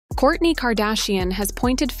Kourtney Kardashian has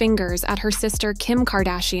pointed fingers at her sister Kim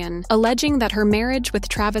Kardashian, alleging that her marriage with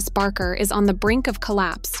Travis Barker is on the brink of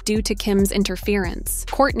collapse due to Kim's interference.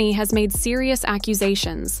 Kourtney has made serious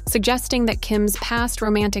accusations, suggesting that Kim's past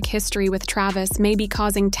romantic history with Travis may be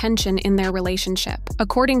causing tension in their relationship.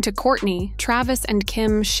 According to Kourtney, Travis and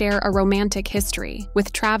Kim share a romantic history,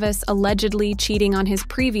 with Travis allegedly cheating on his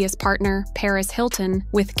previous partner, Paris Hilton,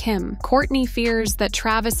 with Kim. Kourtney fears that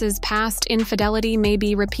Travis's past infidelity may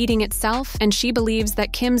be repeating itself, and she believes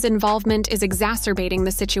that Kim's involvement is exacerbating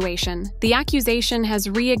the situation. The accusation has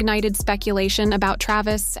reignited speculation about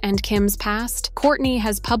Travis and Kim's past. Kourtney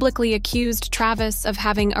has publicly accused Travis of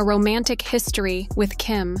having a romantic history with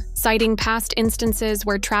Kim, citing past instances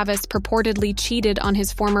where Travis purportedly cheated on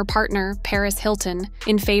his former partner, Paris Hilton,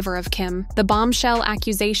 in favor of Kim. The bombshell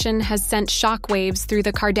accusation has sent shockwaves through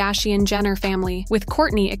the Kardashian-Jenner family, with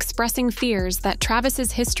Kourtney expressing fears that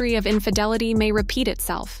Travis's history of infidelity may repeat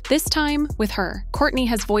itself, this time with her. Kourtney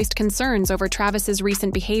has voiced concerns over Travis's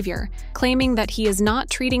recent behavior, claiming that he is not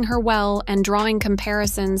treating her well and drawing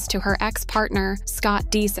comparisons to her ex-partner, Scott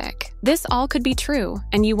Disick. This all could be true,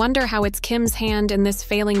 and you wonder how it's Kim's hand in this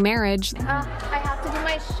failing marriage. I have to do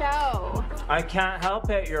my show. I can't help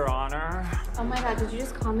it, Your Honor. Oh my God, did you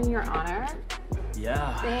just call me Your Honor?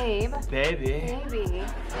 Yeah. Babe. Baby. Babe,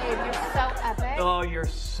 you're so epic. Oh, you're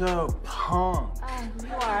so punk. Oh,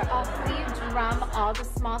 you are. Oh, will you drum all the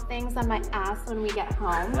small things on my ass when we get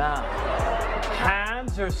home? Yeah.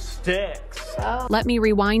 Hands or sticks? Oh. Let me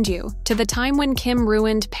rewind you to the time when Kim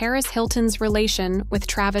ruined Paris Hilton's relation with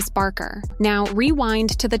Travis Barker. Now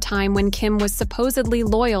rewind to the time when Kim was supposedly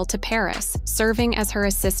loyal to Paris, serving as her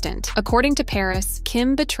assistant. According to Paris,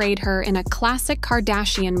 Kim betrayed her in a classic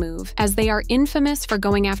Kardashian move, as they are infamous for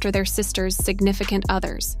going after their sister's significant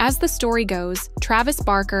others. As the story goes, Travis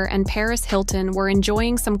Barker and Paris Hilton were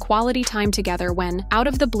enjoying some quality time together when, out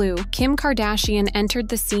of the blue, Kim Kardashian entered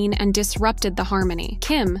the scene and disrupted the harmony.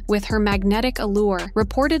 Kim, with her magnetic allure,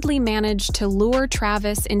 reportedly managed to lure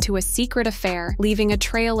Travis into a secret affair, leaving a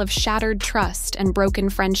trail of shattered trust and broken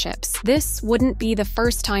friendships. This wouldn't be the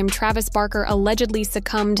first time Travis Barker allegedly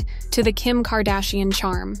succumbed to the Kim Kardashian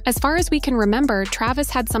charm. As far as we can remember, Travis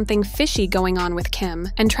had something fishy going on with Kim,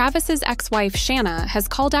 and Travis's ex-wife Shanna has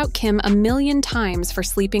called out Kim 1,000,000 times for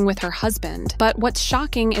sleeping with her husband. But what's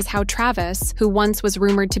shocking is how Travis, who once was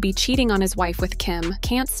rumored to be cheating on his wife with Kim,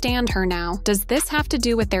 can't stand her now. Does this have to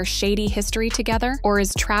do with their shady history together? Or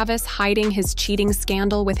is Travis hiding his cheating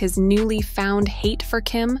scandal with his newly found hate for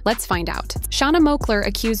Kim? Let's find out. Shanna Moakler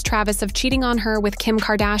accused Travis of cheating on her with Kim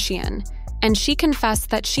Kardashian, and she confessed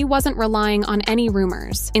that she wasn't relying on any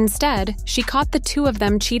rumors. Instead, she caught the two of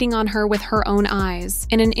them cheating on her with her own eyes.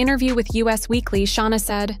 In an interview with US Weekly, Shanna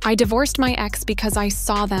said, "I divorced my ex because I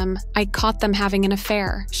saw them. I caught them having an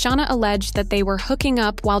affair." Shanna alleged that they were hooking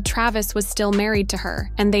up while Travis was still married to her,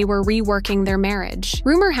 and they were reworking their marriage.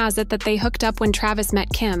 Rumor has it that they hooked up when Travis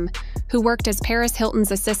met Kim, who worked as Paris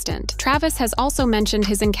Hilton's assistant. Travis has also mentioned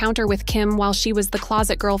his encounter with Kim while she was the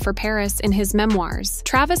closet girl for Paris in his memoirs.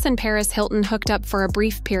 Travis and Paris Hilton hooked up for a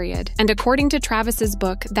brief period, and according to Travis's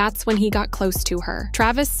book, that's when he got close to her.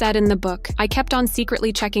 Travis said in the book, "I kept on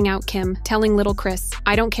secretly checking out Kim, telling little Chris,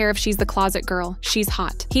 I don't care if she's the closet girl, she's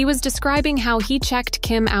hot." He was describing how he checked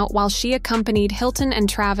Kim out while she accompanied Hilton and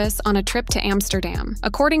Travis on a trip to Amsterdam.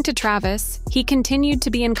 According to Travis, he continued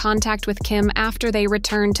to be in contact with Kim after they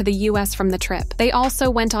returned to the US from the trip. They also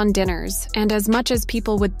went on dinners, and as much as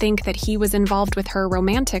people would think that he was involved with her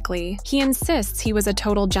romantically, he insists he was a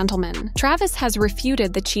total gentleman. Travis has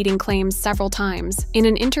refuted the cheating claims several times. In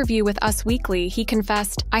an interview with Us Weekly, he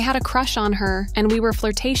confessed, "I had a crush on her, and we were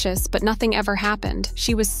flirtatious, but nothing ever happened.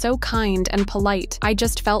 She was so kind and polite. I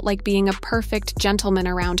just felt like being a perfect gentleman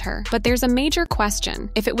around her." But there's a major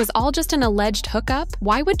question. If it was all just an alleged hookup,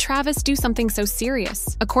 why would Travis do something so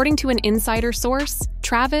serious? According to an insider source,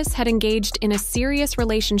 Travis had engaged in a serious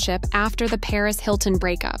relationship after the Paris Hilton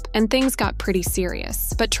breakup, and things got pretty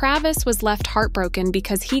serious. But Travis was left heartbroken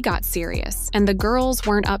because he got serious, and the girls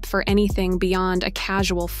weren't up for anything beyond a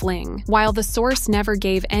casual fling. While the source never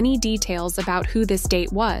gave any details about who this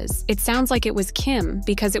date was, it sounds like it was Kim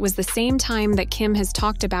because it was the same time that Kim has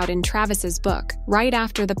talked about in Travis's book, right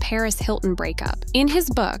after the Paris Hilton breakup. In his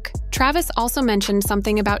book, Travis also mentioned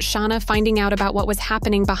something about Shauna finding out about what was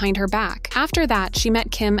happening behind her back. After that, she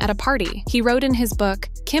met Kim at a party. He wrote in his book,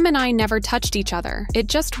 "Kim and I never touched each other. It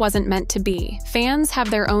just wasn't meant to be." Fans have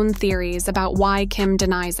their own theories about why Kim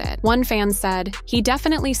denies it. One fan said, "He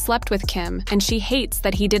definitely slept with Kim, and she hates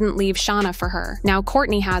that he didn't leave Shauna for her. Now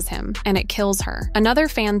Kourtney has him, and it kills her." Another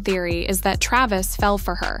fan theory is that Travis fell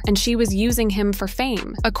for her, and she was using him for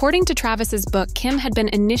fame. According to Travis's book, Kim had been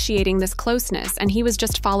initiating this closeness, and he was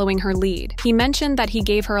just following her lead. He mentioned that he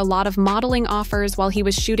gave her a lot of modeling offers while he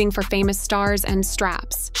was shooting for famous stars and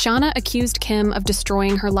straps. Shauna accused Kim of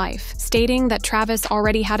destroying her life, stating that Travis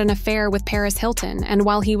already had an affair with Paris Hilton, and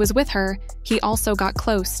while he was with her, he also got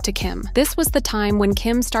close to Kim. This was the time when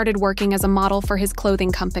Kim started working as a model for his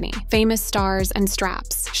clothing company, Famous Stars and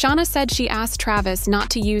Straps. Shauna said she asked Travis not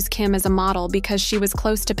to use Kim as a model because she was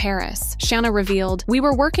close to Paris. Shauna revealed, "We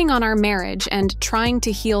were working on our marriage and trying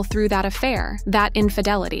to heal through that affair, that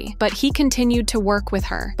infidelity, but he continued to work with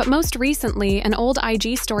her." But most recently, an old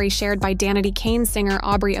IG story shared by Danity Kane singer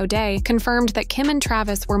Aubrey O'Day confirmed that Kim and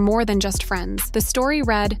Travis were more than just friends. The story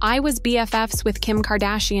read, "I was BFFs with Kim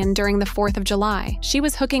Kardashian during the 4th of July. She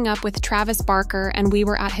was hooking up with Travis Barker and we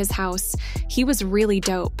were at his house. He was really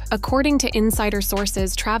dope." According to insider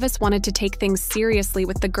sources, Travis wanted to take things seriously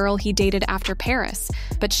with the girl he dated after Paris,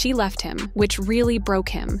 but she left him, which really broke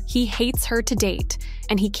him. He hates her to date,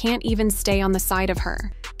 and he can't even stay on the side of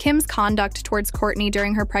her. Kim's conduct towards Kourtney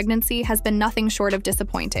during her pregnancy has been nothing short of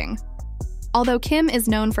disappointing. Although Kim is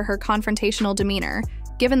known for her confrontational demeanor,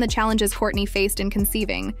 given the challenges Kourtney faced in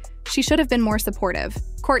conceiving, she should have been more supportive.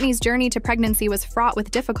 Kourtney's journey to pregnancy was fraught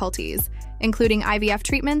with difficulties, including IVF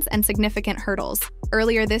treatments and significant hurdles.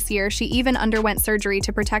 Earlier this year, she even underwent surgery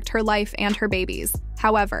to protect her life and her babies.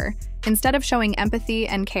 However, instead of showing empathy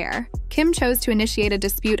and care, Kim chose to initiate a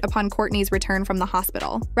dispute upon Kourtney's return from the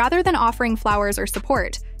hospital. Rather than offering flowers or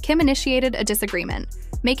support, Kim initiated a disagreement,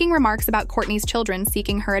 making remarks about Kourtney's children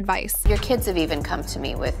seeking her advice. Your kids have even come to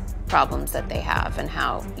me with problems that they have and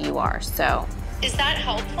how you are, so. Is that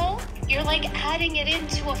helpful? You're like adding it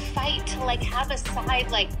into a fight to like have a side,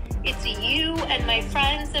 like it's you and my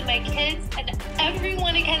friends and my kids and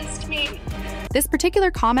everyone against me. This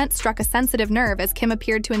particular comment struck a sensitive nerve as Kim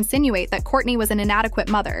appeared to insinuate that Kourtney was an inadequate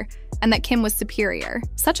mother and that Kim was superior.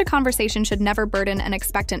 Such a conversation should never burden an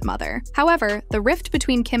expectant mother. However, the rift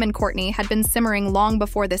between Kim and Kourtney had been simmering long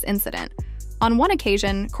before this incident. On one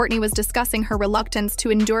occasion, Kourtney was discussing her reluctance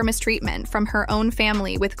to endure mistreatment from her own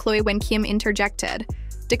family with Khloe when Kim interjected,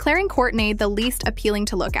 declaring Kourtney the least appealing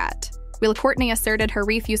to look at. While Kourtney asserted her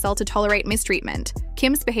refusal to tolerate mistreatment,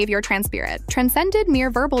 Kim's behavior transcended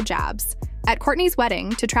mere verbal jabs. At Kourtney's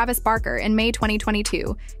wedding to Travis Barker in May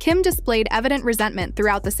 2022, Kim displayed evident resentment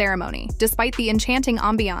throughout the ceremony. Despite the enchanting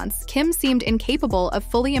ambiance, Kim seemed incapable of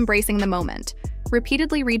fully embracing the moment,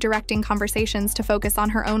 repeatedly redirecting conversations to focus on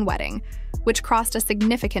her own wedding, which crossed a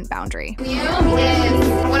significant boundary. When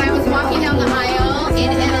I was walking down the aisle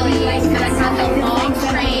in Italy and I had the long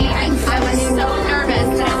train, I was so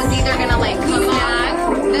nervous that I was either gonna like come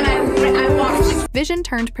back, then I walked. Vision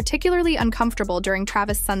turned particularly uncomfortable during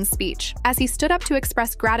Travis' son's speech. As he stood up to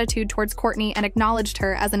express gratitude towards Kourtney and acknowledged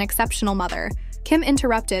her as an exceptional mother, Kim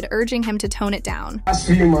interrupted, urging him to tone it down. Last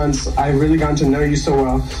few months, I've really gotten to know you so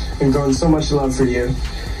well and grown so much love for you.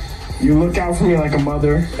 You look out for me like a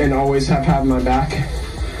mother and always have had my back.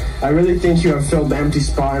 I really think you have filled the empty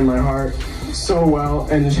spot in my heart so well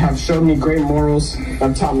and have showed me great morals and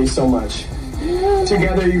have taught me so much.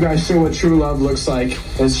 Together, you guys show what true love looks like.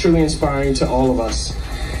 It's truly inspiring to all of us.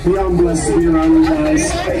 We are blessed to be around you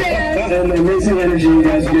guys and the amazing energy you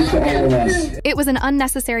guys give to all of us. It was an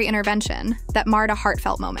unnecessary intervention that marred a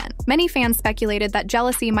heartfelt moment. Many fans speculated that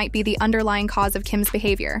jealousy might be the underlying cause of Kim's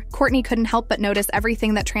behavior. Kourtney couldn't help but notice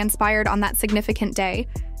everything that transpired on that significant day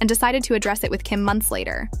and decided to address it with Kim months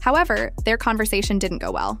later. However, their conversation didn't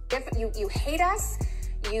go well. You hate us,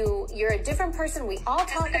 you're a different person, we all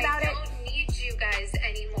talk about it. I don't need you guys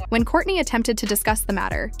anymore. When Kourtney attempted to discuss the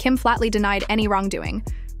matter, Kim flatly denied any wrongdoing,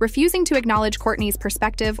 refusing to acknowledge Kourtney's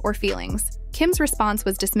perspective or feelings. Kim's response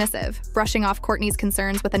was dismissive, brushing off Kourtney's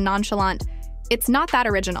concerns with a nonchalant, "It's not that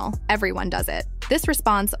original, everyone does it." This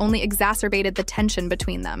response only exacerbated the tension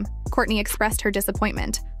between them. Kourtney expressed her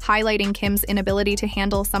disappointment, highlighting Kim's inability to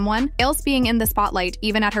handle someone else being in the spotlight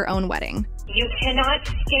even at her own wedding. You cannot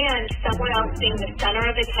stand someone else being the center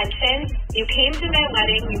of attention. You came to my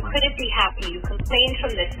wedding, you couldn't be happy. You complained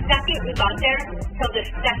from the second we got there till the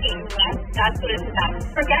second you left. That's what it's about.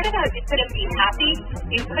 Forget about you couldn't be happy.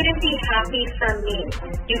 You couldn't be happy for me.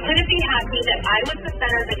 You couldn't be happy that I was the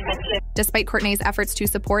center of attention. Despite Kourtney's efforts to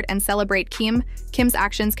support and celebrate Kim's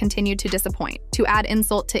actions continued to disappoint. To add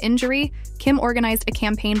insult to injury, Kim organized a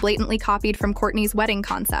campaign blatantly copied from Kourtney's wedding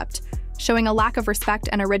concept, showing a lack of respect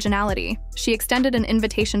and originality. She extended an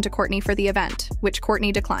invitation to Kourtney for the event, which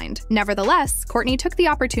Kourtney declined. Nevertheless, Kourtney took the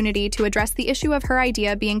opportunity to address the issue of her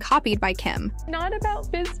idea being copied by Kim. Not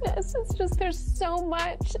about business, it's just there's so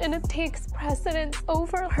much and it takes precedence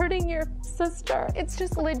over hurting your sister. It's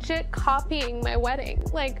just legit copying my wedding.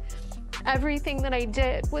 Like, everything that I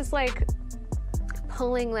did was like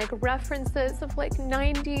pulling like references of like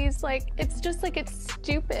 90s, like it's just like it's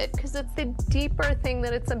stupid because it's the deeper thing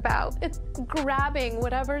that it's about. It's grabbing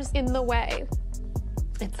whatever's in the way.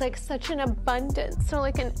 It's like such an abundance or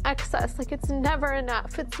like an excess, like it's never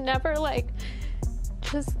enough. It's never like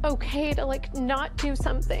just okay to like not do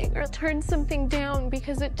something or turn something down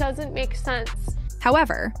because it doesn't make sense.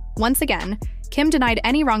 However, once again, Kim denied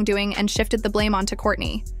any wrongdoing and shifted the blame onto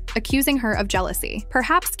Kourtney, accusing her of jealousy.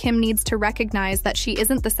 Perhaps Kim needs to recognize that she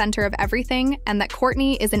isn't the center of everything and that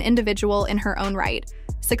Kourtney is an individual in her own right,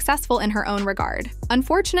 successful in her own regard.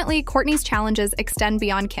 Unfortunately, Kourtney's challenges extend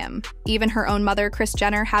beyond Kim. Even her own mother, Kris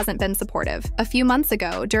Jenner, hasn't been supportive. A few months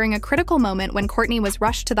ago, during a critical moment when Kourtney was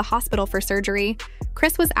rushed to the hospital for surgery,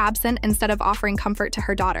 Kris was absent instead of offering comfort to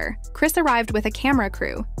her daughter. Kris arrived with a camera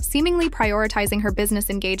crew, seemingly prioritizing her business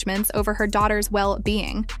engagements over her daughter's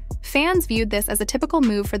well-being. Fans viewed this as a typical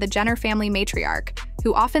move for the Jenner family matriarch,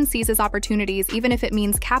 who often seizes opportunities even if it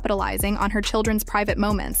means capitalizing on her children's private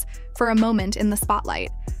moments for a moment in the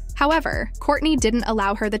spotlight. However, Kourtney didn't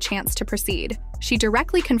allow her the chance to proceed. She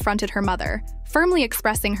directly confronted her mother, firmly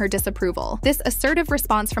expressing her disapproval. This assertive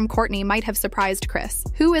response from Kourtney might have surprised Kris,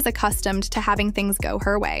 who is accustomed to having things go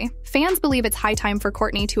her way. Fans believe it's high time for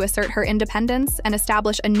Kourtney to assert her independence and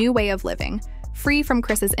establish a new way of living, free from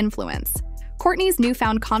Kris's influence. Kourtney's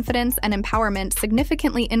newfound confidence and empowerment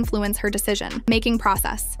significantly influence her decision-making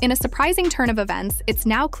process. In a surprising turn of events, it's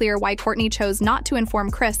now clear why Kourtney chose not to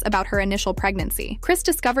inform Kris about her initial pregnancy. Kris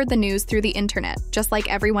discovered the news through the internet, just like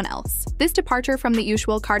everyone else. This departure from the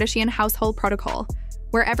usual Kardashian household protocol,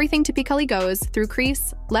 where everything typically goes through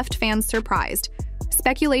Kris, left fans surprised.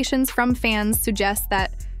 Speculations from fans suggest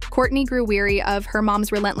that Kourtney grew weary of her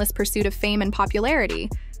mom's relentless pursuit of fame and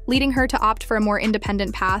popularity, leading her to opt for a more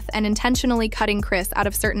independent path and intentionally cutting Kris out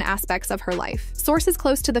of certain aspects of her life. Sources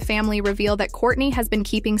close to the family reveal that Kourtney has been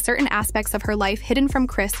keeping certain aspects of her life hidden from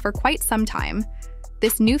Kris for quite some time.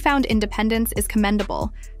 This newfound independence is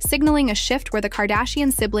commendable, signaling a shift where the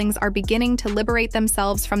Kardashian siblings are beginning to liberate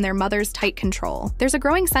themselves from their mother's tight control. There's a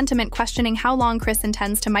growing sentiment questioning how long Kris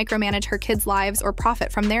intends to micromanage her kids' lives or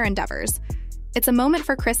profit from their endeavors. It's a moment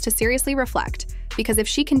for Kris to seriously reflect, because if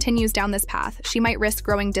she continues down this path, she might risk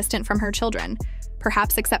growing distant from her children,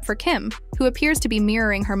 perhaps except for Kim, who appears to be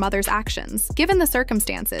mirroring her mother's actions. Given the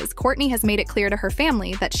circumstances, Kourtney has made it clear to her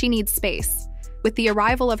family that she needs space. With the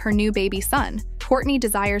arrival of her new baby son, Kourtney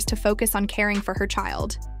desires to focus on caring for her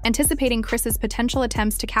child, anticipating Kris's potential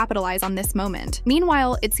attempts to capitalize on this moment.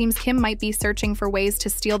 Meanwhile, it seems Kim might be searching for ways to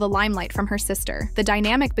steal the limelight from her sister. The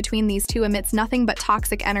dynamic between these two emits nothing but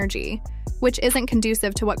toxic energy, which isn't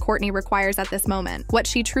conducive to what Kourtney requires at this moment. What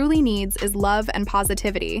she truly needs is love and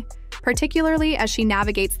positivity, particularly as she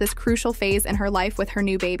navigates this crucial phase in her life with her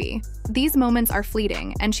new baby. These moments are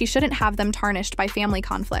fleeting, and she shouldn't have them tarnished by family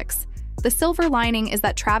conflicts. The silver lining is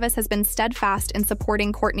that Travis has been steadfast in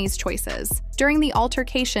supporting Kourtney's choices. During the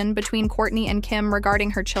altercation between Kourtney and Kim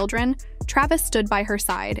regarding her children, Travis stood by her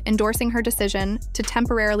side, endorsing her decision to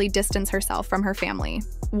temporarily distance herself from her family.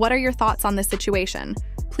 What are your thoughts on this situation?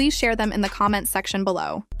 Please share them in the comments section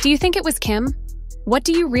below. Do you think it was Kim? What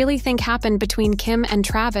do you really think happened between Kim and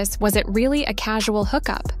Travis? Was it really a casual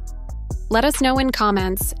hookup? Let us know in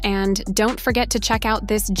comments, and don't forget to check out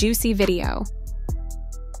this juicy video.